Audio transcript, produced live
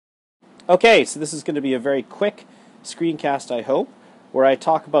Okay, so this is going to be a very quick screencast, I hope, where I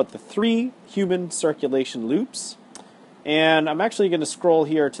talk about the 3 human circulation loops. And I'm actually going to scroll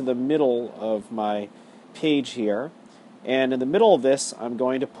here to the middle of my page here. And in the middle of this, I'm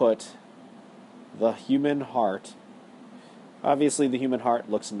going to put the human heart. Obviously, the human heart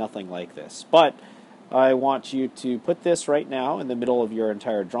looks nothing like this, but I want you to put this right now in the middle of your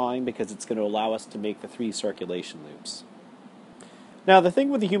entire drawing because it's going to allow us to make the 3 circulation loops. Now, the thing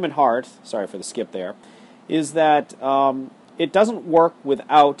with the human heart, sorry for the skip there, is that it doesn't work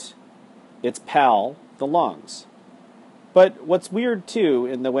without its pal, the lungs. But what's weird, too,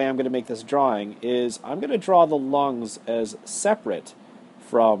 in the way I'm going to make this drawing, is I'm going to draw the lungs as separate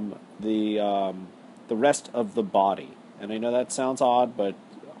from the rest of the body. And I know that sounds odd, but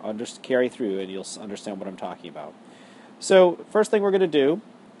I'll just carry through and you'll understand what I'm talking about. So, first thing we're going to do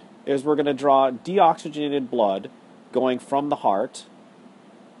is we're going to draw deoxygenated blood going from the heart.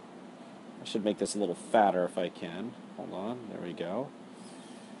 I should make this a little fatter if I can. Hold on, there we go.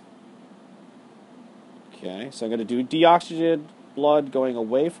 Okay, so I'm going to do deoxygenated blood going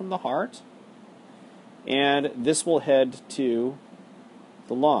away from the heart, and this will head to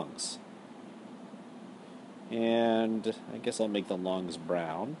the lungs. And I guess I'll make the lungs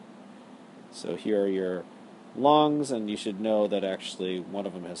brown. So here are your lungs, and you should know that actually one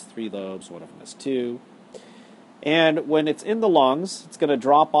of them has 3 lobes, one of them has 2. And when it's in the lungs, it's going to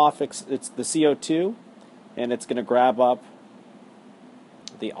drop off it's the CO2, and it's going to grab up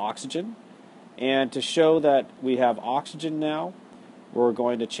the oxygen. And to show that we have oxygen now, we're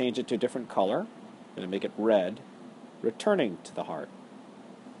going to change it to a different color. I'm going to make it red, returning to the heart.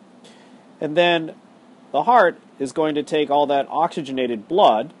 And then the heart is going to take all that oxygenated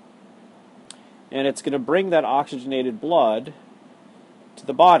blood, and it's going to bring that oxygenated blood to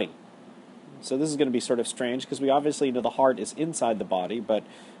the body. So this is going to be sort of strange because we obviously know the heart is inside the body, but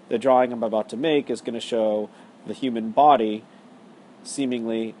the drawing I'm about to make is going to show the human body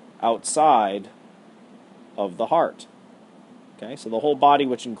seemingly outside of the heart. Okay, so the whole body,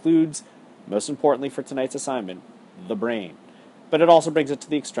 which includes, most importantly for tonight's assignment, the brain. But it also brings it to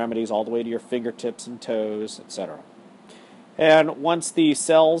the extremities, all the way to your fingertips and toes, etc. And once the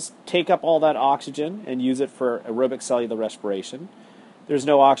cells take up all that oxygen and use it for aerobic cellular respiration, there's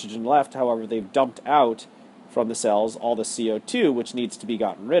no oxygen left. However, they've dumped out from the cells all the CO2, which needs to be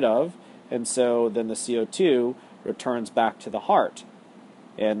gotten rid of, and so then the CO2 returns back to the heart.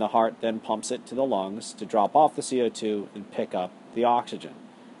 And the heart then pumps it to the lungs to drop off the CO2 and pick up the oxygen.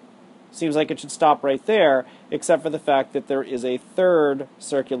 Seems like it should stop right there, except for the fact that there is a 3rd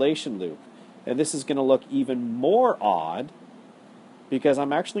circulation loop. And this is going to look even more odd because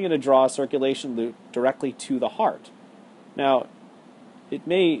I'm actually going to draw a circulation loop directly to the heart. Now, it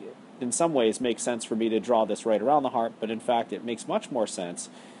may, in some ways, make sense for me to draw this right around the heart, but in fact it makes much more sense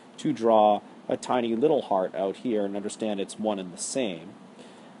to draw a tiny little heart out here and understand it's one and the same.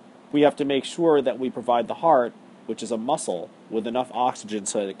 We have to make sure that we provide the heart, which is a muscle, with enough oxygen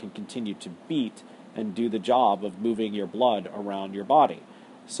so that it can continue to beat and do the job of moving your blood around your body.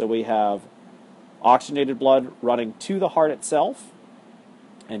 So we have oxygenated blood running to the heart itself,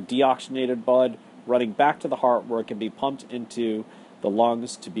 and deoxygenated blood running back to the heart where it can be pumped into the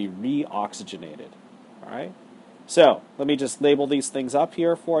lungs to be re-oxygenated. All right? So let me just label these things up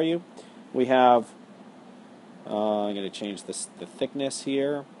here for you. We have, I'm going to change the thickness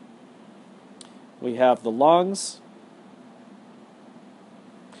here. We have the lungs.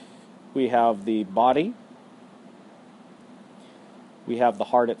 We have the body. We have the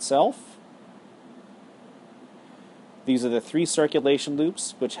heart itself. These are the 3 circulation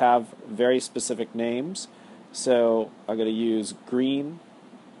loops, which have very specific names. So I'm going to use green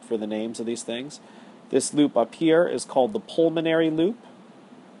for the names of these things. This loop up here is called the pulmonary loop.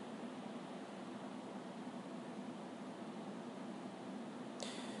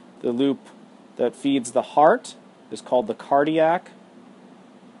 The loop that feeds the heart is called the cardiac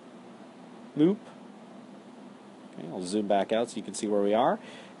loop. Okay, I'll zoom back out so you can see where we are.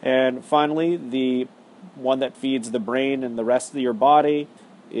 And finally, the one that feeds the brain and the rest of your body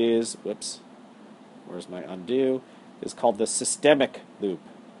is, whoops, where's my undo, is called the systemic loop.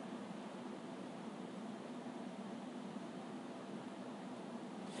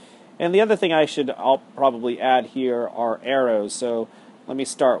 And the other thing I'll probably add here are arrows. So let me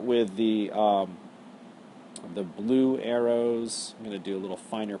start with the blue arrows. I'm going to do a little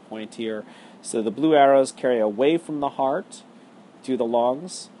finer point here. So the blue arrows carry away from the heart to the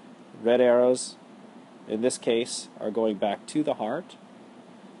lungs. Red arrows, in this case, are going back to the heart.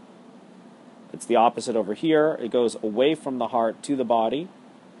 It's the opposite over here. It goes away from the heart to the body.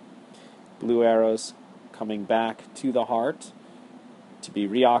 Blue arrows coming back to the heart. to be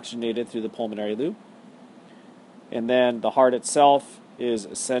reoxygenated through the pulmonary loop. And then the heart itself is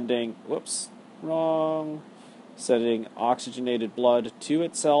sending, sending oxygenated blood to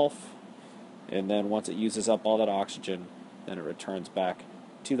itself. And then once it uses up all that oxygen, then it returns back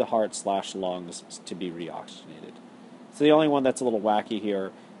to the heart/lungs to be reoxygenated. So the only one that's a little wacky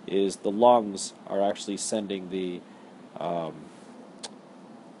here is the lungs are actually sending the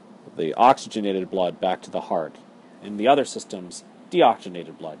oxygenated blood back to the heart. In the other systems,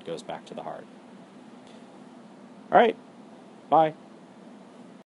 deoxygenated blood goes back to the heart. All right, bye.